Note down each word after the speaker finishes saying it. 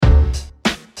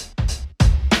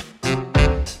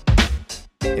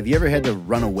Have you ever had to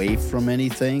run away from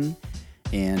anything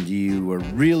and you were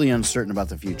really uncertain about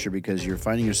the future because you're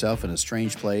finding yourself in a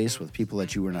strange place with people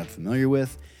that you were not familiar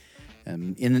with?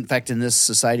 In fact, in this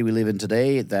society we live in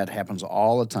today, that happens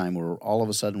all the time. Where all of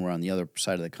a sudden we're on the other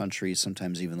side of the country,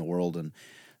 sometimes even the world, and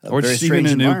or just even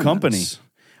a new company.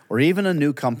 Or even a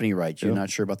new company, right? You're not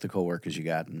sure about the coworkers you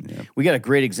got. And we got a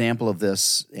great example of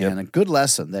this and a good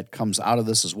lesson that comes out of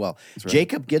this as well. Right.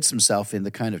 Jacob gets himself in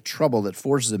the kind of trouble that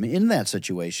forces him in that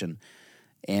situation,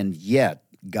 and yet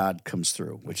God comes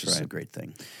through, which is a great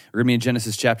thing. We're going to be in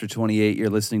Genesis chapter 28. You're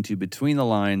listening to Between the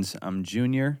Lines. I'm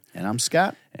Junior. And I'm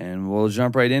Scott. And we'll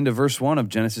jump right into verse 1 of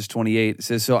Genesis 28. It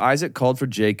says, So Isaac called for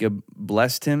Jacob,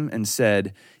 blessed him, and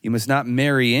said, You must not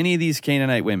marry any of these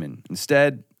Canaanite women.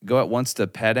 Instead, go at once to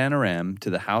Padan Aram, to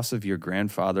the house of your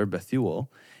grandfather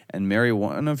Bethuel, and marry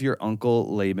one of your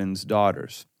uncle Laban's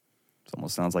daughters. It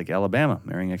almost sounds like Alabama,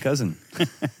 marrying a cousin.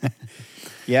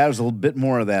 Yeah, there's a little bit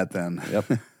more of that then.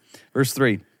 Yep. Verse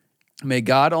 3, May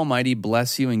God Almighty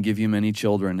bless you and give you many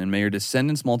children, and may your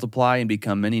descendants multiply and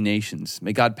become many nations.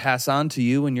 May God pass on to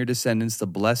you and your descendants the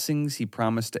blessings he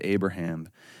promised to Abraham.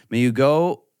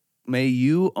 May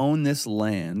you own this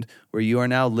land where you are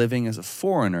now living as a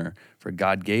foreigner, for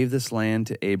God gave this land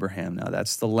to Abraham. Now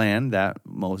that's the land that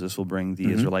Moses will bring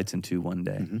the Israelites into one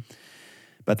day.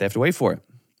 But they have to wait for it.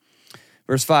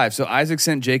 Verse 5, So Isaac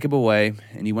sent Jacob away,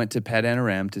 and he went to Padan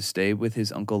Aram to stay with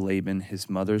his uncle Laban, his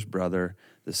mother's brother,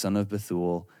 the son of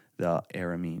Bethuel, the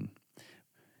Aramean.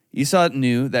 Esau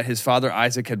knew that his father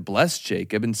Isaac had blessed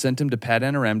Jacob and sent him to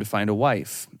Padan Aram to find a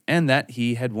wife, and that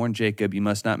he had warned Jacob, You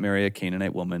must not marry a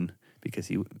Canaanite woman,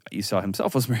 because Esau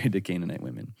himself was married to Canaanite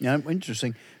women. Yeah,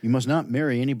 interesting. You must not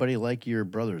marry anybody like your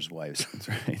brother's wives. That's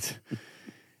right.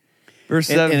 Verse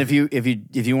 7. And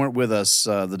if you weren't with us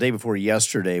the day before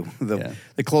yesterday,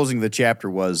 the closing of the chapter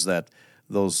was that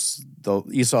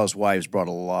Esau's wives brought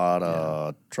a lot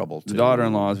of trouble to the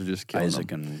daughter-in-laws were just killing Isaac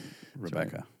them. and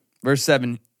Rebekah. Right. Verse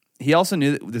 7.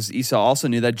 Esau also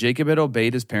knew that Jacob had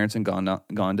obeyed his parents and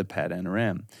gone to Padan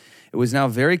Aram. It was now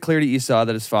very clear to Esau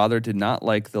that his father did not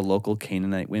like the local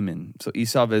Canaanite women. So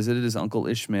Esau visited his uncle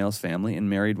Ishmael's family and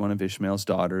married one of Ishmael's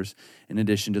daughters in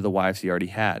addition to the wives he already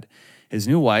had. His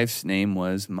new wife's name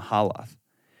was Mahalath.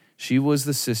 She was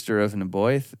the sister of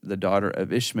Nebaioth, the daughter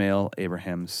of Ishmael,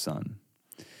 Abraham's son.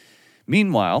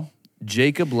 Meanwhile,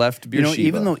 Jacob left Beersheba.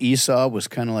 Even though Esau was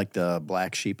kind of like the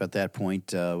black sheep at that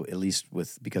point, at least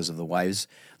because of the wives,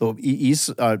 though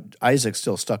Isaac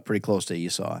still stuck pretty close to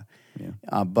Esau.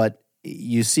 Yeah. But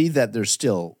you see that there's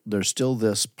still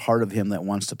this part of him that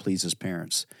wants to please his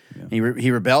parents. Yeah.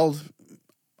 He rebelled,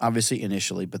 obviously,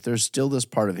 initially, but there's still this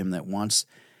part of him that wants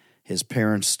his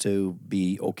parents to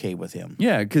be okay with him.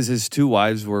 Yeah, because his two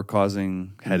wives were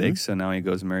causing headaches, so now he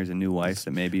goes and marries a new wife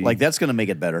that maybe... Like, that's going to make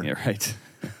it better. Yeah, right.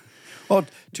 Well,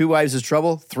 2 wives is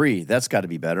trouble. 3, that's got to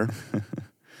be better.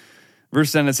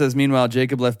 Verse 10, it says, Meanwhile,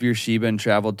 Jacob left Beersheba and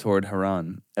traveled toward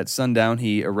Haran. At sundown,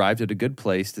 he arrived at a good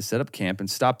place to set up camp and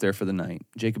stopped there for the night.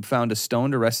 Jacob found a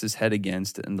stone to rest his head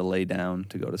against and to lay down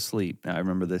to go to sleep. Now, I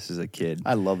remember this as a kid.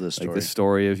 I love this story. Like the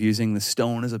story of using the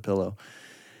stone as a pillow.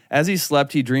 As he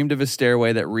slept, he dreamed of a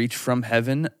stairway that reached from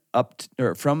heaven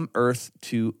from earth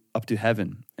up to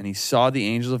heaven, and he saw the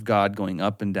angels of God going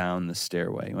up and down the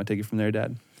stairway. You want to take it from there,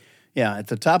 Dad? Yeah, at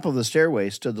the top of the stairway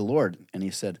stood the Lord, and he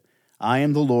said, I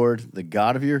am the Lord, the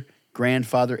God of your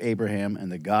grandfather Abraham and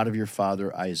the God of your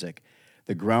father Isaac.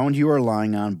 The ground you are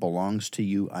lying on belongs to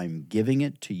you. I'm giving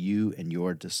it to you and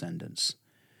your descendants.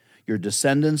 Your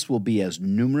descendants will be as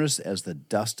numerous as the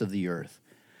dust of the earth.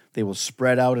 They will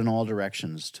spread out in all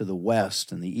directions, to the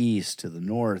west and the east, to the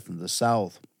north and the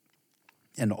south.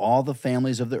 And all the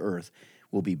families of the earth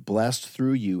will be blessed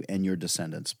through you and your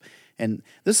descendants. And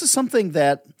this is something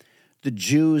that the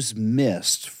Jews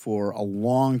missed for a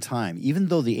long time. Even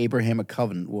though the Abrahamic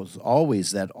covenant was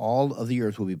always that all of the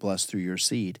earth will be blessed through your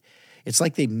seed, it's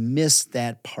like they missed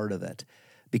that part of it.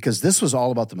 Because this was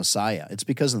all about the Messiah. It's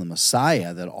because of the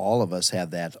Messiah that all of us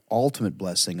have that ultimate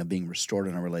blessing of being restored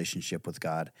in our relationship with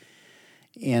God.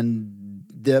 And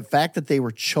the fact that they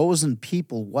were chosen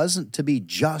people wasn't to be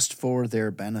just for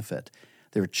their benefit.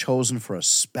 They were chosen for a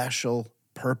special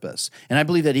purpose. And I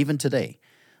believe that even today.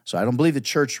 So I don't believe the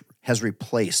church has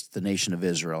replaced the nation of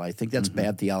Israel. I think that's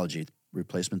bad theology,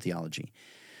 replacement theology.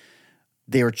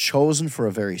 They are chosen for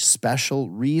a very special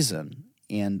reason.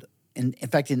 And in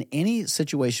fact, in any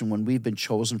situation when we've been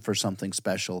chosen for something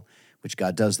special, which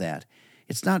God does that,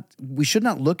 we should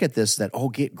not look at this that,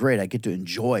 great, I get to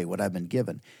enjoy what I've been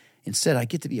given. Instead, I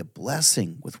get to be a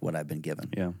blessing with what I've been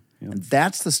given. Yeah. And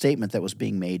that's the statement that was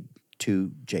being made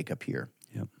to Jacob here.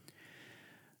 Yep.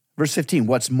 Verse 15,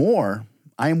 what's more,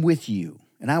 I am with you,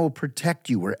 and I will protect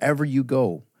you wherever you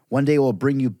go. One day I will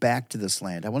bring you back to this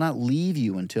land. I will not leave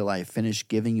you until I have finished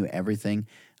giving you everything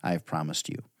I have promised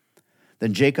you."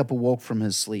 Then Jacob awoke from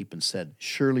his sleep and said,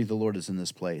 "Surely the Lord is in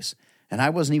this place, and I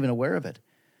wasn't even aware of it."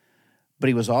 But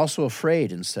he was also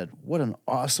afraid and said, "What an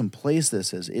awesome place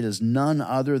this is. It is none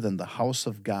other than the house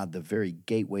of God, the very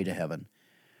gateway to heaven."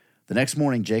 The next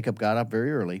morning, Jacob got up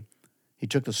very early. He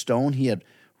took the stone he had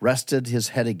rested his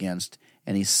head against,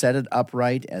 and he set it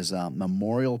upright as a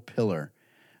memorial pillar.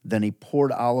 Then he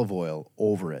poured olive oil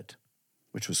over it,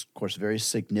 which was, of course, very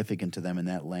significant to them in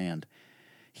that land.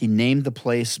 He named the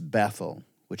place Bethel,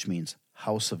 which means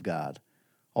house of God,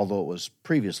 although it was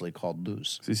previously called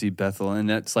Luz. So you see Bethel, and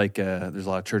that's like there's a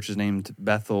lot of churches named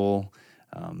Bethel,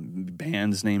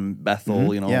 bands named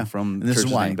Bethel, Yeah. from And this is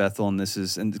churches why. named Bethel,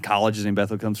 and colleges named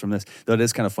Bethel comes from this. Though it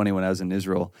is kind of funny, when I was in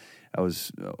Israel, I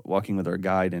was walking with our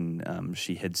guide, and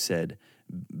she had said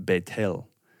Bethel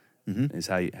is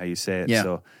how you say it. Yeah.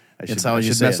 So I It's should, how I you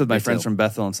should say mess it, with my Bethel. friends from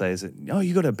Bethel and say,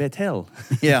 you go to Bethel.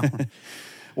 Yeah.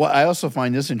 Well, I also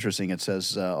find this interesting. It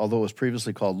says, although it was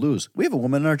previously called Luz, we have a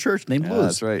woman in our church named Yeah, Luz.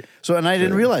 that's right. So, and I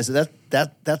didn't realize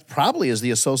that probably is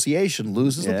the association.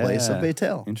 Luz is the place of Yeah.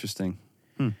 Bethel. Interesting.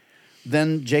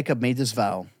 Then Jacob made this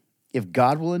vow: "If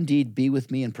God will indeed be with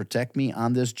me and protect me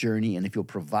on this journey, and if you'll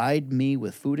provide me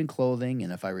with food and clothing,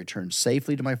 and if I return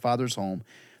safely to my father's home,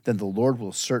 then the Lord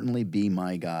will certainly be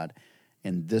my God.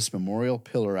 And this memorial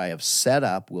pillar I have set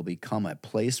up will become a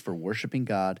place for worshiping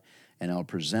God, and I'll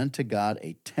present to God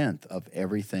a tenth of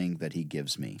everything that he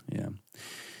gives me." Yeah.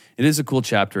 It is a cool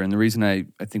chapter, and the reason I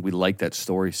think we like that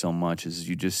story so much is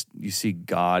you see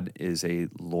God is a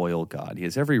loyal God. He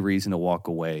has every reason to walk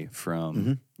away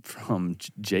from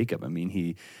Jacob. I mean,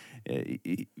 he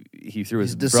threw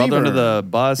his He's a brother under deceiver. the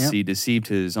bus. Yep. He deceived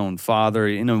his own father.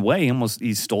 In a way,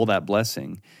 he stole that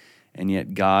blessing. And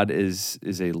yet God is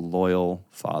a loyal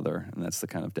father, and that's the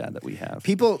kind of dad that we have.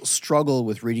 People struggle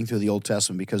with reading through the Old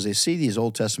Testament because they see these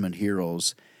Old Testament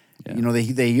heroes. Yeah.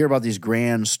 They hear about these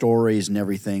grand stories and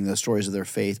everything, the stories of their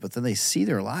faith, but then they see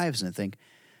their lives and they think,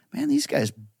 man, these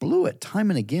guys blew it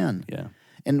time and again. Yeah.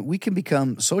 And we can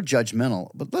become so judgmental,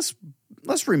 but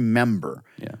let's remember,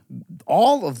 Yeah.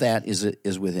 all of that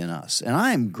is within us. And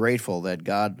I am grateful that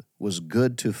God was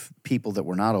good to people that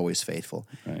were not always faithful.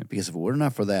 Right. Because if it were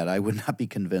not for that, I would not be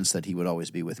convinced that he would always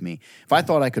be with me. If I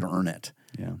thought I could earn it,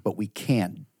 Yeah. but we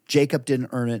can't. Jacob didn't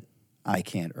earn it. I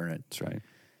can't earn it. That's right.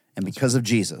 And because of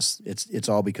Jesus, it's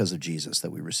all because of Jesus that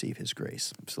we receive his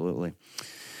grace. Absolutely.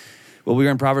 Well, we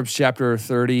are in Proverbs chapter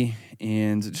 30,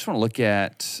 and I just want to look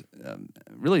at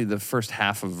really the first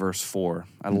half of verse 4.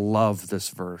 I love this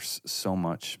verse so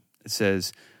much. It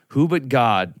says, "Who but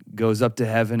God goes up to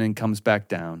heaven and comes back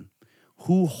down?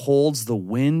 Who holds the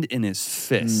wind in his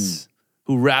fists?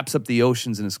 Who wraps up the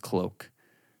oceans in his cloak?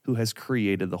 Who has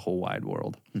created the whole wide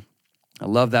world?" I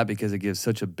love that because it gives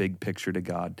such a big picture to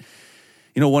God.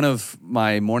 One of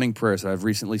my morning prayers that I've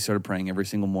recently started praying every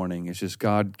single morning is just,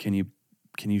 God, can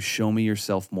you show me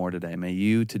yourself more today? May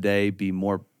you today be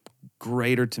more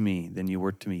greater to me than you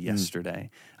were to me yesterday.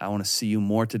 I want to see you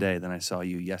more today than I saw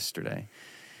you yesterday.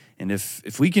 And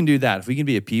if we can do that, if we can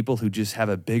be a people who just have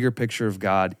a bigger picture of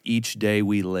God each day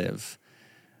we live,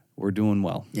 we're doing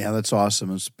well. Yeah, that's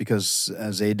awesome. It's because,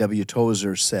 as A.W.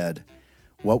 Tozer said,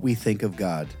 what we think of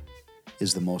God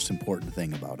is the most important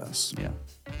thing about us. Yeah.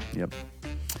 Yep.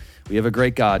 We have a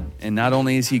great God, and not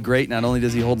only is he great, not only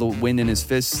does he hold the wind in his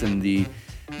fists and the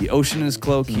ocean in his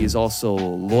cloak, he is also a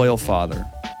loyal father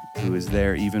who is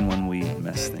there even when we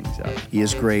mess things up. He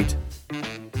is great,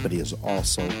 but he is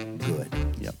also good.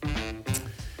 Yep.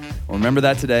 Well, remember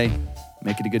that today.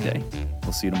 Make it a good day.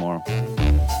 We'll see you tomorrow.